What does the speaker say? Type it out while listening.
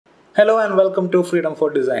Hello and welcome to Freedom for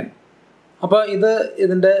Design. അപ്പോൾ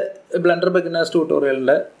ഇതിൻ്റെ blender beginners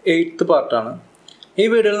ട്യൂട്ടോറിയലിൻ്റെ 8th പാർട്ടാണ്. ഈ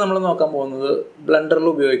വീഡിയോയിൽ നമ്മൾ നോക്കാൻ പോകുന്നത് ബ്ലെൻഡറിൽ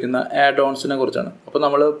ഉപയോഗിക്കുന്ന ആഡോൺസിനെ കുറിച്ചാണ്. അപ്പോൾ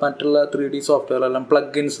നമ്മൾ മറ്റുള്ള 3D സോഫ്റ്റ്വെയറെല്ലാം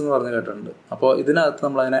പ്ലഗിൻസ് എന്ന് പറഞ്ഞ് കേട്ടിട്ടുണ്ട്. അപ്പോൾ ഇതിനകത്ത്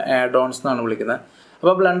നമ്മളതിനെ ആഡോൺസ് എന്നാണ് വിളിക്കുന്നത്.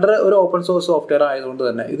 അപ്പോൾ ബ്ലെൻഡർ ഒരു ഓപ്പൺ സോഴ്സ് സോഫ്റ്റ്വെയർ ആയതുകൊണ്ട്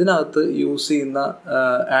തന്നെ ഇതിനകത്ത് യൂസ് ചെയ്യുന്ന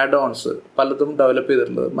ആഡോൺസ് പലതും ഡെവലപ്പ്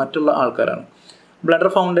ചെയ്തിട്ടുള്ളത് മറ്റുള്ള ആൾക്കാരാണ്. ബ്ലെൻഡർ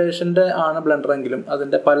ഫൗണ്ടേഷൻ്റെ ആണ് ബ്ലെൻഡർ എങ്കിലും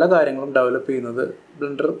അതിൻ്റെ പല കാര്യങ്ങളും ഡെവലപ്പ് ചെയ്യുന്നത്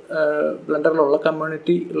ബ്ലെൻഡറിലുള്ള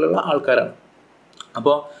കമ്മ്യൂണിറ്റിയിലുള്ള ആൾക്കാരാണ്.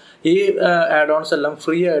 അപ്പോൾ ഈ ആഡോൺസ് എല്ലാം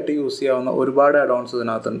ഫ്രീ ആയിട്ട് യൂസ് ചെയ്യാവുന്ന ഒരുപാട് ആഡോൺസ്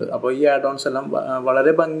ഇതിനകത്തുണ്ട്. അപ്പോൾ ഈ ആഡോൺസ് എല്ലാം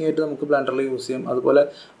വളരെ ഭംഗിയായിട്ട് നമുക്ക് ബ്ലെൻഡറിൽ യൂസ് ചെയ്യാം. അതുപോലെ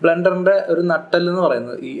ബ്ലെൻഡറിൻ്റെ ഒരു നട്ടെല്ലെന്ന്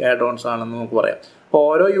പറയുന്നത് ഈ ആഡോൺസ് ആണെന്ന് നമുക്ക് പറയാം. അപ്പോൾ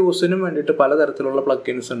ഓരോ യൂസിനും വേണ്ടിയിട്ട് പലതരത്തിലുള്ള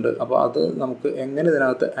പ്ലഗിൻസ് ഉണ്ട്. അപ്പോൾ അത് നമുക്ക് എങ്ങനെ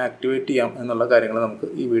ഇതിനകത്ത് ആക്ടിവേറ്റ് ചെയ്യാം എന്നുള്ള കാര്യങ്ങൾ നമുക്ക്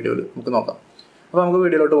ഈ വീഡിയോയിൽ നമുക്ക് നോക്കാം. അപ്പോൾ നമുക്ക്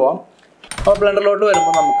വീഡിയോയിലോട്ട് പോകാം. അപ്പോൾ ബ്ലെൻഡറിലോട്ട്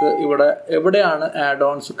വരുമ്പോൾ നമുക്ക് ഇവിടെ എവിടെയാണ്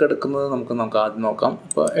ആഡോൺസ് എടുക്കുന്നത് നമുക്ക് ആദ്യം നോക്കാം.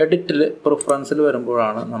 അപ്പോൾ എഡിറ്റിൽ പ്രിഫറൻസിൽ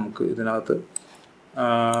വരുമ്പോഴാണ് നമുക്ക് ഇതിനകത്ത്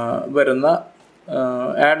വരുന്ന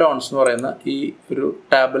ആഡോൺസ് എന്ന് പറയുന്ന ഈ ഒരു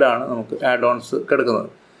ടാബിലാണ് നമുക്ക് ആഡോൺസ് എടുക്കുന്നത്.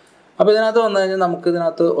 അപ്പോൾ ഇതിനകത്ത് വന്നു കഴിഞ്ഞാൽ നമുക്ക്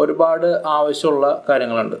ഇതിനകത്ത് ഒരുപാട് ആവശ്യമുള്ള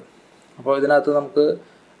കാര്യങ്ങളുണ്ട്. അപ്പോൾ ഇതിനകത്ത് നമുക്ക്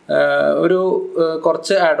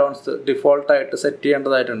കുറച്ച് ആഡോൺസ് ഡിഫോൾട്ടായിട്ട് സെറ്റ്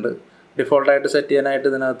ചെയ്യേണ്ടതായിട്ടുണ്ട്. ഡിഫോൾട്ടായിട്ട് സെറ്റ് ചെയ്യാനായിട്ട്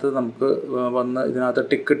ഇതിനകത്ത് നമുക്ക് ഇതിനകത്ത്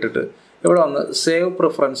ടിക്ക് ഇട്ടിട്ട് ഇവിടെ വന്ന് സേവ്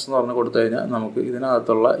പ്രിഫറൻസ് എന്ന് പറഞ്ഞ് കൊടുത്തു കഴിഞ്ഞാൽ നമുക്ക്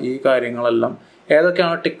ഇതിനകത്തുള്ള ഈ കാര്യങ്ങളെല്ലാം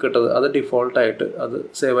ഏതൊക്കെയാണ് ടിക്ക് ഇട്ടത് അത് ഡിഫോൾട്ടായിട്ട് അത്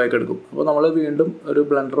സേവ് ആയി എടുക്കും. അപ്പോൾ നമ്മൾ വീണ്ടും ഒരു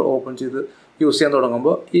ബ്ലെൻഡർ ഓപ്പൺ ചെയ്ത് യൂസ് ചെയ്യാൻ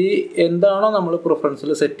തുടങ്ങുമ്പോൾ ഈ എന്താണോ നമ്മൾ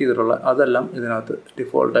പ്രിഫറൻസിൽ സെറ്റ് ചെയ്തിട്ടുള്ളത് അതെല്ലാം ഇതിനകത്ത്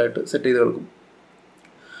ഡിഫോൾട്ടായിട്ട് സെറ്റ് ചെയ്ത് കൊടുക്കും.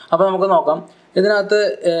 അപ്പോൾ നമുക്ക് നോക്കാം. ഇതിനകത്ത്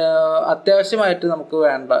അത്യാവശ്യമായിട്ട് നമുക്ക്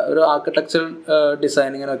വേണ്ട ഒരു ആർക്കിടെക്ചറൽ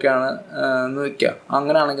ഡിസൈനിങ്ങിനൊക്കെയാണ് എന്ന് വയ്ക്കുക.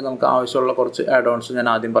 അങ്ങനെയാണെങ്കിൽ നമുക്ക് ആവശ്യമുള്ള കുറച്ച് ആഡോൺസ് ഞാൻ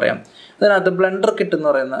ആദ്യം പറയാം. ഇതിനകത്ത് ബ്ലെൻഡർ കിറ്റ് എന്ന്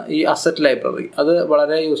പറയുന്ന ഈ അസറ്റ് ലൈബ്രറി അത്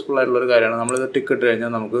വളരെ യൂസ്ഫുൾ ആയിട്ടുള്ളൊരു കാര്യമാണ്. നമ്മളിത് ടിക്ക് ഇട്ട്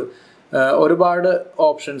കഴിഞ്ഞാൽ നമുക്ക് ഒരുപാട്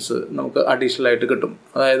ഓപ്ഷൻസ് നമുക്ക് അഡീഷണൽ ആയിട്ട് കിട്ടും.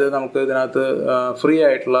 അതായത് നമുക്ക് ഇതിനകത്ത് ഫ്രീ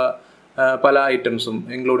ആയിട്ടുള്ള പല ഐറ്റംസും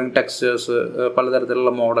ഇൻക്ലൂഡിങ് ടെക്സ്ചേഴ്സ്,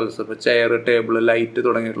 പലതരത്തിലുള്ള മോഡൽസ്, ഇപ്പോൾ ചെയർ, ടേബിൾ, ലൈറ്റ്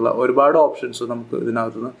തുടങ്ങിയിട്ടുള്ള ഒരുപാട് ഓപ്ഷൻസ് നമുക്ക്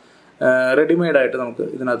ഇതിനകത്തുനിന്ന് റെഡിമെയ്ഡായിട്ട് നമുക്ക്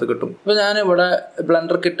ഇതിനകത്ത് കിട്ടും. അപ്പോൾ ഞാനിവിടെ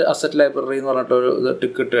ബ്ലെൻഡർ കിറ്റ് അസറ്റ് ലൈബ്രറി എന്ന് പറഞ്ഞിട്ടൊരു ഇത്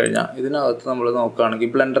ടിക്ക് ഇട്ട് കഴിഞ്ഞാൽ ഇതിനകത്ത് നമ്മൾ നോക്കുകയാണെങ്കിൽ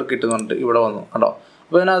ബ്ലെൻഡർ കിറ്റ് എന്ന് പറഞ്ഞിട്ട് ഇവിടെ വന്നു കേട്ടോ.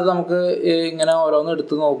 അപ്പോൾ ഇതിനകത്ത് നമുക്ക് ഇങ്ങനെ ഓരോന്ന്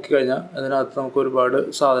എടുത്ത് നോക്കിക്കഴിഞ്ഞാൽ ഇതിനകത്ത് നമുക്ക് ഒരുപാട്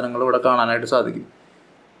സാധനങ്ങൾ ഇവിടെ കാണാനായിട്ട് സാധിക്കും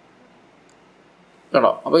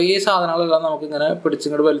കേട്ടോ. അപ്പോൾ ഈ സാധനങ്ങളെല്ലാം നമുക്കിങ്ങനെ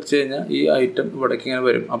പിടിച്ചിങ്ങോട്ട് വലിച്ചു കഴിഞ്ഞാൽ ഈ ഐറ്റം ഇവിടേക്ക് ഇങ്ങനെ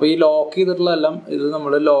വരും. അപ്പോൾ ഈ ലോക്ക് ചെയ്തിട്ടുള്ളതെല്ലാം ഇത്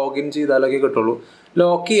നമ്മൾ ലോഗിൻ ചെയ്താലൊക്കെ കിട്ടുള്ളൂ.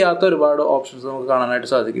 ലോക്ക് ചെയ്യാത്ത ഒരുപാട് ഓപ്ഷൻസ് നമുക്ക് കാണാനായിട്ട്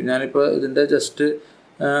സാധിക്കും. ഞാനിപ്പോൾ ഇതിൻ്റെ ജസ്റ്റ്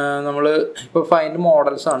നമ്മൾ ഇപ്പോൾ ഫൈൻഡ്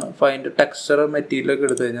മോഡൽസ് ആണ്. ഫൈൻഡ് ടെക്സ്ചർ മെറ്റീരിയലൊക്കെ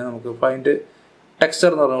എടുത്തു കഴിഞ്ഞാൽ നമുക്ക് ഫൈൻഡ് ടെക്സ്ചർ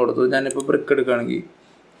എന്ന് പറഞ്ഞ് കൊടുത്തു. ഞാനിപ്പോൾ ബ്രിക്ക് എടുക്കുകയാണെങ്കിൽ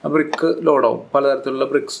ആ ബ്രിക്ക് ലോഡാവും. പലതരത്തിലുള്ള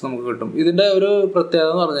ബ്രിക്സ് നമുക്ക് കിട്ടും. ഇതിൻ്റെ ഒരു പ്രത്യേകത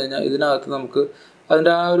എന്ന് പറഞ്ഞു കഴിഞ്ഞാൽ ഇതിനകത്ത് നമുക്ക്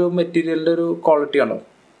അതിൻ്റെ ആ ഒരു മെറ്റീരിയലിൻ്റെ ഒരു ക്വാളിറ്റി ഉണ്ടാവും.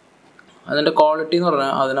 അതിൻ്റെ ക്വാളിറ്റി എന്ന്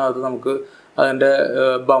പറഞ്ഞാൽ അതിനകത്ത് നമുക്ക് അതിൻ്റെ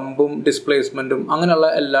ബമ്പും ഡിസ്പ്ലേസ്മെൻറ്റും അങ്ങനെയുള്ള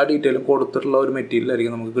എല്ലാ ഡീറ്റെയിലും കൊടുത്തിട്ടുള്ള ഒരു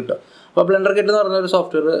മെറ്റീരിയലായിരിക്കും നമുക്ക് കിട്ടുക. അപ്പോൾ ബ്ലെൻഡർ കിറ്റ് എന്ന് പറഞ്ഞ ഒരു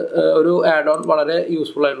സോഫ്റ്റ്വെയർ ഒരു ആഡോൺ വളരെ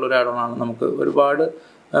യൂസ്ഫുൾ ആയിട്ടുള്ള ഒരു ആഡോൺ ആണ്. നമുക്ക് ഒരുപാട്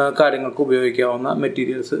കാര്യങ്ങൾക്ക് ഉപയോഗിക്കാവുന്ന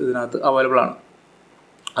മെറ്റീരിയൽസ് ഇതിനകത്ത് അവൈലബിൾ ആണ്.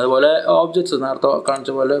 അതുപോലെ ഓബ്ജക്ട്സ് നേരത്തെ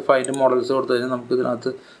കാണിച്ച പോലെ ഫൈൻഡ് മോഡൽസ് കൊടുത്തു കഴിഞ്ഞാൽ നമുക്ക്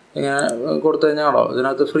ഇതിനകത്ത് ഇങ്ങനെ കൊടുത്തു കഴിഞ്ഞാൽ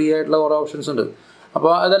ഇതിനകത്ത് ഫ്രീ ആയിട്ടുള്ള കുറേ ഓപ്ഷൻസ് ഉണ്ട്.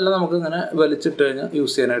 അപ്പോൾ അതെല്ലാം നമുക്ക് ഇങ്ങനെ വലിച്ചിട്ട് കഴിഞ്ഞാൽ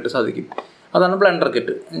യൂസ് ചെയ്യാനായിട്ട് സാധിക്കും. അതാണ് ബ്ലെൻഡർ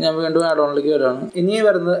കിറ്റ്. ഞാൻ വീണ്ടും ആഡോണിലേക്ക് വരികയാണ്. ഇനി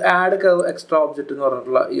വരുന്നത് ആഡ് കർവ് എക്സ്ട്രാ ഓബ്ജക്റ്റ് എന്ന്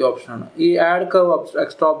പറഞ്ഞിട്ടുള്ള ഈ ഓപ്ഷനാണ്. ഈ ആഡ് കർവ്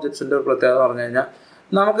എക്സ്ട്രാ ഓബ്ജക്ട്സിൻ്റെ ഒരു പ്രത്യേകത എന്ന് പറഞ്ഞു കഴിഞ്ഞാൽ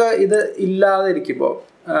നമുക്ക് ഇത് ഇല്ലാതെ ഇരിക്കുമ്പോൾ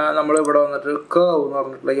നമ്മളിവിടെ വന്നിട്ട് കർവ് എന്ന്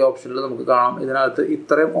പറഞ്ഞിട്ടുള്ള ഈ ഓപ്ഷനിൽ നമുക്ക് കാണാം ഇതിനകത്ത്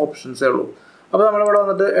ഇത്രയും ഓപ്ഷൻസേ ഉള്ളൂ. അപ്പോൾ നമ്മളിവിടെ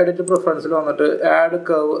വന്നിട്ട് എഡിറ്റ് പ്രിഫറൻസിൽ വന്നിട്ട് ആഡ്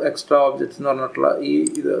കർവ് എക്സ്ട്രാ ഓബ്ജക്ട്സ് എന്ന് പറഞ്ഞിട്ടുള്ള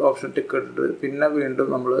ഇത് ഓപ്ഷൻ ടിക്ക് ഇട്ടിട്ട് പിന്നെ വീണ്ടും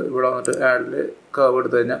നമ്മൾ ഇവിടെ വന്നിട്ട് ആഡിൽ കർവ്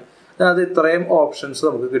എടുത്തു കഴിഞ്ഞാൽ അതിനകത്ത് ഇത്രയും ഓപ്ഷൻസ്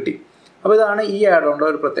നമുക്ക് കിട്ടി. അപ്പോൾ ഇതാണ് ഈ ആഡോണിൻ്റെ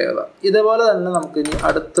ഒരു പ്രത്യേകത. ഇതേപോലെ തന്നെ നമുക്ക് ഇനി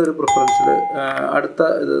അടുത്തൊരു പ്രിഫറൻസിൽ അടുത്ത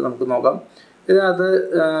ഇത് നമുക്ക് നോക്കാം. ഇതിനകത്ത്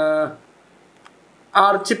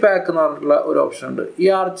ആർച്ചി പാക്ക് എന്ന് പറഞ്ഞിട്ടുള്ള ഒരു ഓപ്ഷൻ ഉണ്ട്. ഈ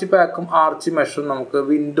ആർച്ചി പാക്കും ആർച്ചി മെഷും നമുക്ക്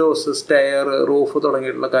വിൻഡോസ്, സ്റ്റെയർ, റൂഫ്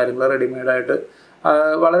തുടങ്ങിയിട്ടുള്ള കാര്യങ്ങൾ റെഡിമെയ്ഡായിട്ട്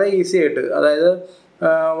വളരെ ഈസി ആയിട്ട്, അതായത്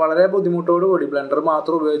വളരെ ബുദ്ധിമുട്ടോടുകൂടി ബ്ലെൻഡർ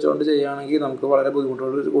മാത്രം ഉപയോഗിച്ചുകൊണ്ട് ചെയ്യുകയാണെങ്കിൽ നമുക്ക് വളരെ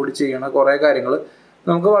ബുദ്ധിമുട്ടോടുകൂടി ചെയ്യണ കുറേ കാര്യങ്ങൾ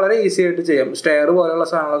നമുക്ക് വളരെ ഈസി ആയിട്ട് ചെയ്യാം. സ്റ്റെയർ പോലെയുള്ള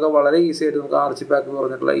സാധനങ്ങളൊക്കെ വളരെ ഈസി ആയിട്ട് നമുക്ക് ആർച്ചി പാക്ക് എന്ന്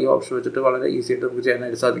പറഞ്ഞിട്ടുള്ള ഈ ഓപ്ഷൻ വെച്ചിട്ട് വളരെ ഈസി ആയിട്ട് നമുക്ക്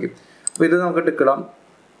ചെയ്യാനായിട്ട് സാധിക്കും. അപ്പോൾ ഇത് നമുക്ക് ടിക്കിടാം.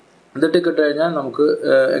 ഇത് ടിക്കിട്ട് കഴിഞ്ഞാൽ നമുക്ക്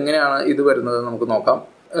എങ്ങനെയാണ് ഇത് വരുന്നത് നമുക്ക് നോക്കാം.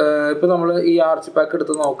 ഇപ്പോൾ നമ്മൾ ഈ ആർച്ചി പാക്ക്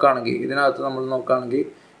എടുത്ത് നോക്കുകയാണെങ്കിൽ ഇതിനകത്ത് നമ്മൾ നോക്കുകയാണെങ്കിൽ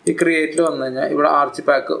ഈ ക്രിയേറ്റിൽ വന്നു കഴിഞ്ഞാൽ ഇവിടെ ആർച്ചി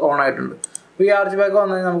പാക്ക് ഓൺ ആയിട്ടുണ്ട്. അപ്പോൾ ഈ ആർച്ചി പാക്ക്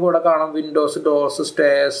വന്നു കഴിഞ്ഞാൽ നമുക്ക് ഇവിടെ കാണാം വിൻഡോസ്, ഡോർസ്,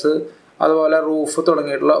 സ്റ്റെയർസ്, അതുപോലെ റൂഫ്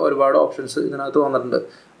തുടങ്ങിയിട്ടുള്ള ഒരുപാട് ഓപ്ഷൻസ് ഇതിനകത്ത് വന്നിട്ടുണ്ട്.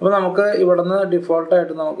 അപ്പോൾ നമുക്ക് ഇവിടെ നിന്ന്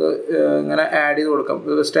ഡിഫോൾട്ടായിട്ട് നമുക്ക് ഇങ്ങനെ ആഡ് ചെയ്ത് കൊടുക്കാം.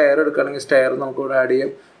 സ്റ്റെയർ എടുക്കുകയാണെങ്കിൽ സ്റ്റെയർ നമുക്ക് ഇവിടെ ആഡ്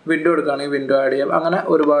ചെയ്യാം, വിൻഡോ എടുക്കുകയാണെങ്കിൽ വിൻഡോ ആഡ് ചെയ്യാം. അങ്ങനെ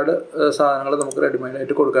ഒരുപാട് സാധനങ്ങൾ നമുക്ക്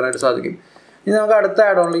റെഡിമെയ്ഡായിട്ട് കൊടുക്കാനായിട്ട് സാധിക്കും. ഇനി നമുക്ക് അടുത്ത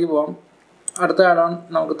ആഡ് ഓണിലേക്ക് പോകാം. അടുത്ത ആഡ് ഓൺ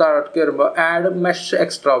നമുക്ക് താഴേക്ക് വരുമ്പോൾ ആഡ് മെഷ്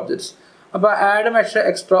എക്സ്ട്രാ ഒബ്ജക്ട്സ്. അപ്പോൾ add mesh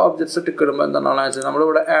extra objects tick ഇടുമ്പോൾ എന്താണെന്ന് വെച്ചാൽ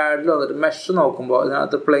നമ്മളിവിടെ ആഡിൽ വന്നിട്ട് മെഷ് നോക്കുമ്പോൾ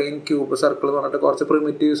ഇതിനകത്ത് പ്ലെയിൻ, ക്യൂബ്, സർക്കിൾ എന്ന് പറഞ്ഞിട്ട് കുറച്ച്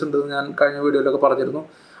പ്രിമിറ്റീവ്സ് ഉണ്ട് ഞാൻ കഴിഞ്ഞ വീഡിയോയിലൊക്കെ പറഞ്ഞിരുന്നു.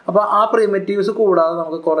 അപ്പോൾ ആ പ്രിമിറ്റീവ്സ് കൂടാതെ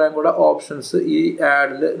നമുക്ക് കുറേ കൂടെ ഓപ്ഷൻസ് ഈ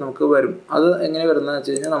ആഡിൽ നമുക്ക് വരും. അത് എങ്ങനെ വരുന്നതെന്ന്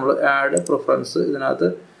വെച്ച് കഴിഞ്ഞാൽ നമ്മൾ ആഡ് പ്രിഫറൻസ് ഇതിനകത്ത്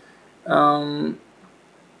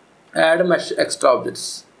ആഡ് മെഷ് എക്സ്ട്രാ ഒബ്ജക്ട്സ്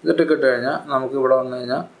ഇത് ടിക്ക് ഇട്ട് കഴിഞ്ഞാൽ നമുക്ക് ഇവിടെ വന്നു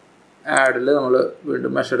കഴിഞ്ഞാൽ ആഡിൽ നമ്മൾ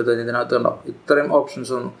വീണ്ടും മെഷ് എടുത്ത് കഴിഞ്ഞാൽ ഇതിനകത്ത് ഉണ്ടാവും ഇത്രയും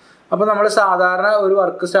ഓപ്ഷൻസ് വന്നു. അപ്പോൾ നമ്മൾ സാധാരണ ഒരു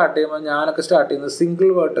വർക്ക് സ്റ്റാർട്ട് ചെയ്യുമ്പോൾ ഞാനൊക്കെ സ്റ്റാർട്ട് ചെയ്യുന്നത് single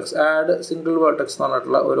vertex, add single vertex എന്ന്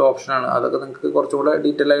പറഞ്ഞിട്ടുള്ള ഒരു ഓപ്ഷനാണ്. അതൊക്കെ നിങ്ങൾക്ക് കുറച്ചും കൂടെ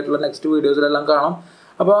ഡീറ്റെയിൽ ആയിട്ടുള്ള നെക്സ്റ്റ് വീഡിയോസിലെല്ലാം കാണാം.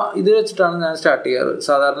 അപ്പോൾ ഇത് വെച്ചിട്ടാണ് ഞാൻ സ്റ്റാർട്ട് ചെയ്യാറ്.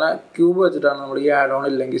 സാധാരണ ക്യൂബ് വെച്ചിട്ടാണ് നമ്മൾ ഈ ആഡ് ഓൺ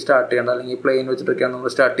ഇല്ലെങ്കിൽ സ്റ്റാർട്ട് ചെയ്യേണ്ടത്, അല്ലെങ്കിൽ പ്ലെയിൻ വെച്ചിട്ടൊക്കെയാണ്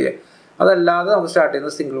നമ്മൾ സ്റ്റാർട്ട് ചെയ്യുക. അതല്ലാതെ നമുക്ക് സ്റ്റാർട്ട്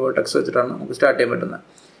ചെയ്യുന്നത് സിംഗിൾ വേർട്ടെക്സ് വെച്ചിട്ടാണ് നമുക്ക് സ്റ്റാർട്ട് ചെയ്യാൻ പറ്റുന്നത്.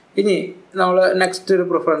 ഇനി നമ്മൾ നെക്സ്റ്റ് ഒരു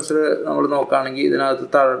പ്രിഫറൻസിൽ നമ്മൾ നോക്കുകയാണെങ്കിൽ ഇതിനകത്ത്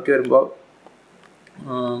താഴേക്ക് വരുമ്പോൾ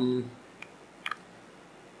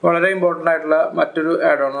വളരെ ഇമ്പോർട്ടൻ്റ് ആയിട്ടുള്ള മറ്റൊരു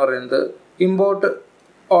ആഡ് ഓൺ എന്ന് പറയുന്നത് ഇമ്പോർട്ട്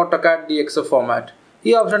ഓട്ടോകാഡ് DXF ഫോമാറ്റ്.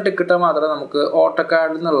 ഈ ഓപ്ഷൻ ടിക്കിട്ടാൽ മാത്രമേ നമുക്ക്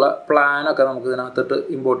ഓട്ടോകാഡിൽ നിന്നുള്ള പ്ലാനൊക്കെ നമുക്ക് ഇതിനകത്തിട്ട്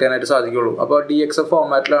ഇമ്പോർട്ട് ചെയ്യാനായിട്ട് സാധിക്കുള്ളൂ. അപ്പോൾ DXF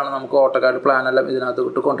ഫോമാറ്റിലാണ് നമുക്ക് ഓട്ടോകാഡ് പ്ലാനെല്ലാം ഇതിനകത്ത്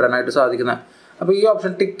ഇട്ട് കൊണ്ടുവരാനായിട്ട് സാധിക്കുന്നത്. അപ്പോൾ ഈ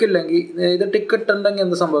ഓപ്ഷൻ ടിക്കില്ലെങ്കിൽ, ഇത് ടിക്ക് ഇട്ടുണ്ടെങ്കിൽ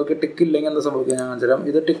എന്ത് സംഭവിക്കും, ടിക്ക് ഇല്ലെങ്കിൽ എന്ത് സംഭവിക്കും ഞാൻ കാണിച്ചു തരാം.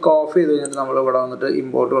 ഇത് ടിക്ക് ഓഫ് ചെയ്ത് കഴിഞ്ഞിട്ട് നമ്മൾ ഇവിടെ വന്നിട്ട്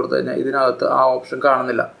ഇമ്പോർട്ട് കൊടുത്തു കഴിഞ്ഞാൽ ഇതിനകത്ത് ആ ഓപ്ഷൻ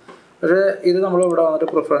കാണുന്നില്ല. പക്ഷേ ഇത് നമ്മൾ ഇവിടെ വന്നിട്ട്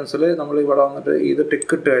പ്രിഫറൻസിൽ നമ്മൾ ഇവിടെ വന്നിട്ട് ഇത്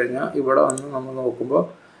ടിക്ക് ഇട്ട് കഴിഞ്ഞാൽ ഇവിടെ വന്ന് നമ്മൾ നോക്കുമ്പോൾ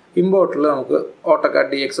ഇമ്പോർട്ടിൽ നമുക്ക് ഓട്ടോകാഡ്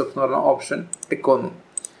DXF എന്ന് പറഞ്ഞ ഓപ്ഷൻ ടിക്ക് വന്നു.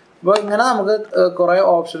 അപ്പോൾ ഇങ്ങനെ നമുക്ക് കുറേ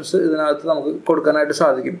ഓപ്ഷൻസ് ഇതിനകത്ത് നമുക്ക് കൊടുക്കാനായിട്ട്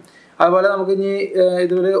സാധിക്കും. അതുപോലെ നമുക്ക് ഇനി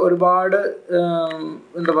ഇതിൽ ഒരുപാട്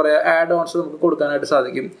എന്താ പറയുക ആഡ് ഓൺസ് നമുക്ക് കൊടുക്കാനായിട്ട്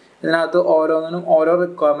സാധിക്കും. ഇതിനകത്ത് ഓരോന്നിനും ഓരോ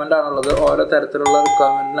റിക്വയർമെൻ്റ് ആണുള്ളത്. ഓരോ തരത്തിലുള്ള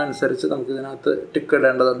റിക്വയർമെൻറ്റിനനുസരിച്ച് നമുക്ക് ഇതിനകത്ത് ടിക്ക്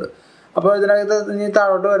ഇടേണ്ടതുണ്ട്. അപ്പോൾ ഇതിനകത്ത് ഇനി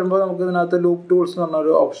താഴോട്ട് വരുമ്പോൾ നമുക്ക് ഇതിനകത്ത് ലൂപ്പ് ടൂൾസ് എന്ന്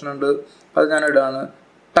പറഞ്ഞൊരു ഓപ്ഷൻ ഉണ്ട്. അത് ഞാൻ ഇടുകയാണ്.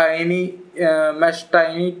 ടൈനി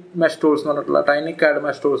മെഷ് ടൂൾസ് എന്ന് പറഞ്ഞിട്ടുള്ള ടൈനി കാഡ്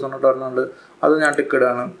മെഷ് ടൂൾസ് എന്ന് പറഞ്ഞിട്ട് പറഞ്ഞുകൊണ്ട് അത് ഞാൻ ടിക്ക്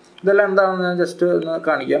ഇടുകയാണ്. ഇതെല്ലാം എന്താണെന്ന് ഞാൻ ജസ്റ്റ് ഒന്ന്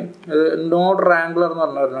കാണിക്കാം. ഇത് നോഡ് റാംഗ്ലർ എന്ന്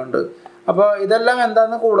പറഞ്ഞിട്ടുണ്ട്. അപ്പോൾ ഇതെല്ലാം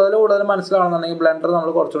എന്താണെന്ന് കൂടുതൽ മനസ്സിലാവണമെന്നുണ്ടെങ്കിൽ ബ്ലെൻഡർ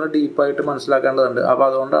നമ്മൾ കുറച്ചുകൂടി ഡീപ്പായിട്ട് മനസ്സിലാക്കേണ്ടതുണ്ട്. അപ്പോൾ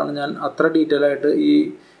അതുകൊണ്ടാണ് ഞാൻ അത്ര ഡീറ്റെയിൽ ആയിട്ട് ഈ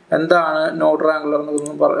എന്താണ് നോഡ് റാംഗ്ലർ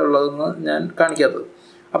ഉള്ളതെന്ന് ഞാൻ കാണിക്കാത്തത്.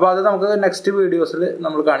 അപ്പോൾ അത് നമുക്ക് നെക്സ്റ്റ് വീഡിയോസിൽ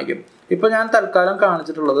നമ്മൾ കാണിക്കും. ഇപ്പോൾ ഞാൻ തൽക്കാലം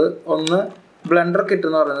കാണിച്ചിട്ടുള്ളത് ഒന്ന് ബ്ലെൻഡർ കിറ്റ്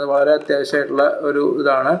എന്ന് പറയുന്നത് വളരെ അത്യാവശ്യമായിട്ടുള്ള ഒരു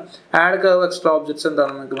ഇതാണ്. ആഡ് കർവ് എക്സ്ട്രാ ഒബ്ജക്ട്സ്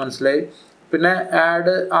എന്താണെന്ന് നമുക്ക് മനസ്സിലായി. പിന്നെ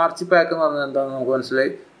ആഡ് ആർച്ചി പാക്ക് എന്ന് പറഞ്ഞാൽ എന്താണെന്ന് നമുക്ക്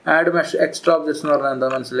മനസ്സിലായി. ആഡ് മെഷ് എക്സ്ട്രാ ഒബ്ജക്ട്സ് എന്ന് പറഞ്ഞാൽ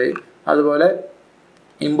എന്താണെന്ന് മനസ്സിലായി. അതുപോലെ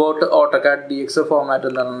ഇമ്പോർട്ട് ഓട്ടോകാഡ് DXF ഫോമാറ്റ്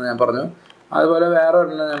എന്താണെന്ന് ഞാൻ പറഞ്ഞു. അതുപോലെ വേറെ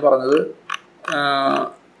ഒരെണ്ണം ഞാൻ പറഞ്ഞത്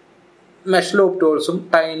mesh loop ടൂൾസും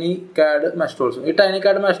tiny card mesh ടൂൾസും. ഈ ടൈനി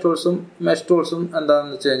കാഡ് മെഷ് ടൂൾസും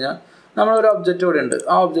എന്താണെന്ന് വെച്ച് കഴിഞ്ഞാൽ നമ്മളൊരു ഒബ്ജക്റ്റ് ഇവിടെ ഉണ്ട്.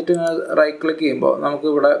 ആ ഒബ്ജക്റ്റ് റൈറ്റ് ക്ലിക്ക് ചെയ്യുമ്പോൾ നമുക്ക്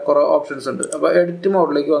ഇവിടെ കുറേ ഓപ്ഷൻസ് ഉണ്ട്. അപ്പോൾ എഡിറ്റ്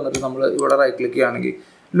മോഡിലേക്ക് വന്നിട്ട് നമ്മൾ ഇവിടെ റൈറ്റ് ക്ലിക്ക് ചെയ്യുകയാണെങ്കിൽ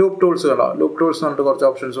ലൂപ്പ് ടൂൾസ് കണ്ടാവും. ലൂപ്പ് ടൂൾസ് എന്ന് പറഞ്ഞിട്ട് കുറച്ച്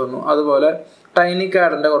ഓപ്ഷൻസ് വന്നു. അതുപോലെ ടൈനി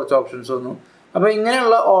കാഡിൻ്റെ കുറച്ച് ഓപ്ഷൻസ് വന്നു. അപ്പോൾ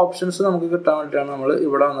ഇങ്ങനെയുള്ള ഓപ്ഷൻസ് നമുക്ക് കിട്ടാൻ വേണ്ടിയിട്ടാണ് നമ്മൾ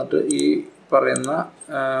ഇവിടെ വന്നിട്ട് ഈ പറയുന്ന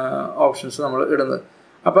ഓപ്ഷൻസ് നമ്മൾ ഇടുന്നത്.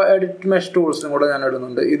 അപ്പോൾ എഡിറ്റ് മെഷ് ടൂൾസിനും കൂടെ ഞാൻ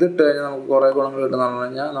ഇടുന്നുണ്ട്. ഇതിട്ട് കഴിഞ്ഞാൽ നമുക്ക് കുറേ ഗുണങ്ങൾ കിട്ടുന്നതെന്ന് പറഞ്ഞു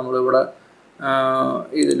കഴിഞ്ഞാൽ നമ്മളിവിടെ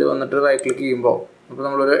ഇതിൽ വന്നിട്ട് റൈറ്റ് ക്ലിക്ക് ചെയ്യുമ്പോൾ അപ്പോൾ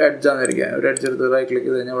നമ്മളൊരു എഡ്ജാന്ന് ഇരിക്കുക. ഒരു എഡ്ജ് എടുത്ത് റൈറ്റ് ക്ലിക്ക്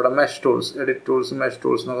ചെയ്ത് കഴിഞ്ഞാൽ ഇവിടെ mesh tools, edit tools, mesh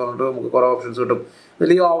tools എന്ന് പറഞ്ഞിട്ട് നമുക്ക് കുറേ ഓപ്ഷൻസ് കിട്ടും.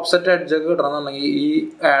 ഇതിൽ ഈ ഓഫ്സെറ്റ് എഡ്ജൊക്കെ കിട്ടണമെന്നുണ്ടെങ്കിൽ ഈ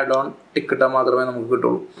ആഡ് ഓൺ ടിക്ക് ഇട്ടാൽ മാത്രമേ നമുക്ക്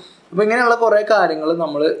കിട്ടുള്ളൂ. അപ്പോൾ ഇങ്ങനെയുള്ള കുറേ കാര്യങ്ങൾ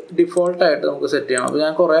നമ്മൾ ഡിഫോൾട്ടായിട്ട് നമുക്ക് സെറ്റ് ചെയ്യണം. അപ്പോൾ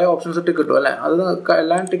ഞാൻ കുറേ ഓപ്ഷൻസ് ടിക്ക് ഇട്ടു അല്ലേ, അത്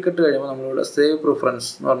എല്ലാം ടിക്ക് ഇട്ട് കഴിയുമ്പോൾ നമ്മളിവിടെ സേവ് പ്രിഫറൻസ്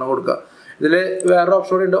എന്ന് പറഞ്ഞ് കൊടുക്കുക. ഇതിൽ വേറെ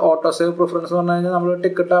ഓപ്ഷൻ കൂടി ഉണ്ട്, ഓട്ടോ സേവ് പ്രിഫറൻസ് എന്ന് പറഞ്ഞു കഴിഞ്ഞാൽ നമ്മൾ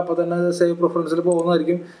ടിക്കറ്റ് അപ്പോൾ തന്നെ സേവ് പ്രിഫറൻസിൽ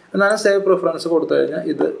പോകുന്നതായിരിക്കും. എന്നാലും സേവ് പ്രിഫറൻസ് കൊടുത്തു കഴിഞ്ഞാൽ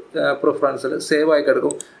ഇത് പ്രിഫറൻസിൽ സേവ് ആയി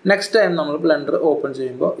കിടക്കും. നെക്സ്റ്റ് ടൈം നമ്മൾ ബ്ലെൻഡർ ഓപ്പൺ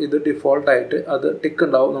ചെയ്യുമ്പോൾ ഇത് ഡിഫോൾട്ടായിട്ട് അത് ടിക്ക്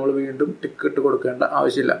ഉണ്ടാവും. നമ്മൾ വീണ്ടും ടിക്കറ്റ് കൊടുക്കേണ്ട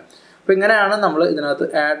ആവശ്യമില്ല. അപ്പോൾ ഇങ്ങനെയാണ് നമ്മൾ ഇതിനകത്ത്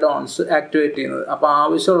ആഡ് ഓൺസ് ആക്ടിവേറ്റ് ചെയ്യുന്നത്. അപ്പോൾ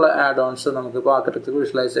ആവശ്യമുള്ള ആഡ് ഓൺസ് നമുക്കിപ്പോൾ architecture,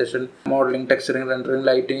 visualisation, modelling, texturing, rendering,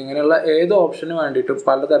 lighting ഇങ്ങനെയുള്ള ഏത് ഓപ്ഷന് വേണ്ടിയിട്ടും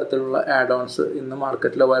പലതരത്തിലുള്ള ആഡ് ഓൺസ് ഇന്ന്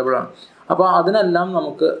മാർക്കറ്റിൽ അവൈലബിൾ ആണ്. അപ്പോൾ അതിനെല്ലാം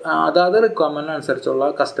നമുക്ക് അതാത് റിക്വയർമെൻറ്റ് അനുസരിച്ചുള്ള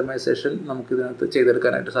കസ്റ്റമൈസേഷൻ നമുക്ക് ഇതിനകത്ത്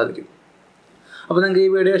ചെയ്തെടുക്കാനായിട്ട് സാധിക്കും. അപ്പോൾ നിങ്ങൾക്ക് ഈ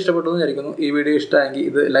വീഡിയോ ഇഷ്ടപ്പെട്ടു എന്ന് വിചാരിക്കുന്നു. ഈ വീഡിയോ ഇഷ്ടമായെങ്കിൽ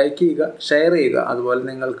ഇത് ലൈക്ക് ചെയ്യുക, ഷെയർ ചെയ്യുക. അതുപോലെ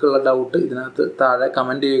നിങ്ങൾക്കുള്ള ഡൗട്ട് ഇതിനകത്ത് താഴെ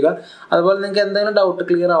കമൻറ്റ് ചെയ്യുക. അതുപോലെ നിങ്ങൾക്ക് എന്തെങ്കിലും ഡൗട്ട്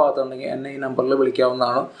ക്ലിയർ ആവാത്തുണ്ടെങ്കിൽ എന്നെ ഈ നമ്പറിൽ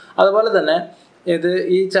വിളിക്കാവുന്നതാണ്. അതുപോലെ തന്നെ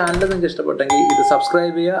ഈ ചാനൽ നിങ്ങൾക്ക് ഇഷ്ടപ്പെട്ടെങ്കിൽ ഇത്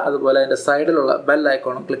സബ്സ്ക്രൈബ് ചെയ്യുക. അതുപോലെ അതിൻ്റെ സൈഡിലുള്ള ബെൽ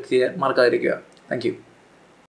ഐക്കോണും ക്ലിക്ക് ചെയ്യാൻ മറക്കാതിരിക്കുക. Thank you.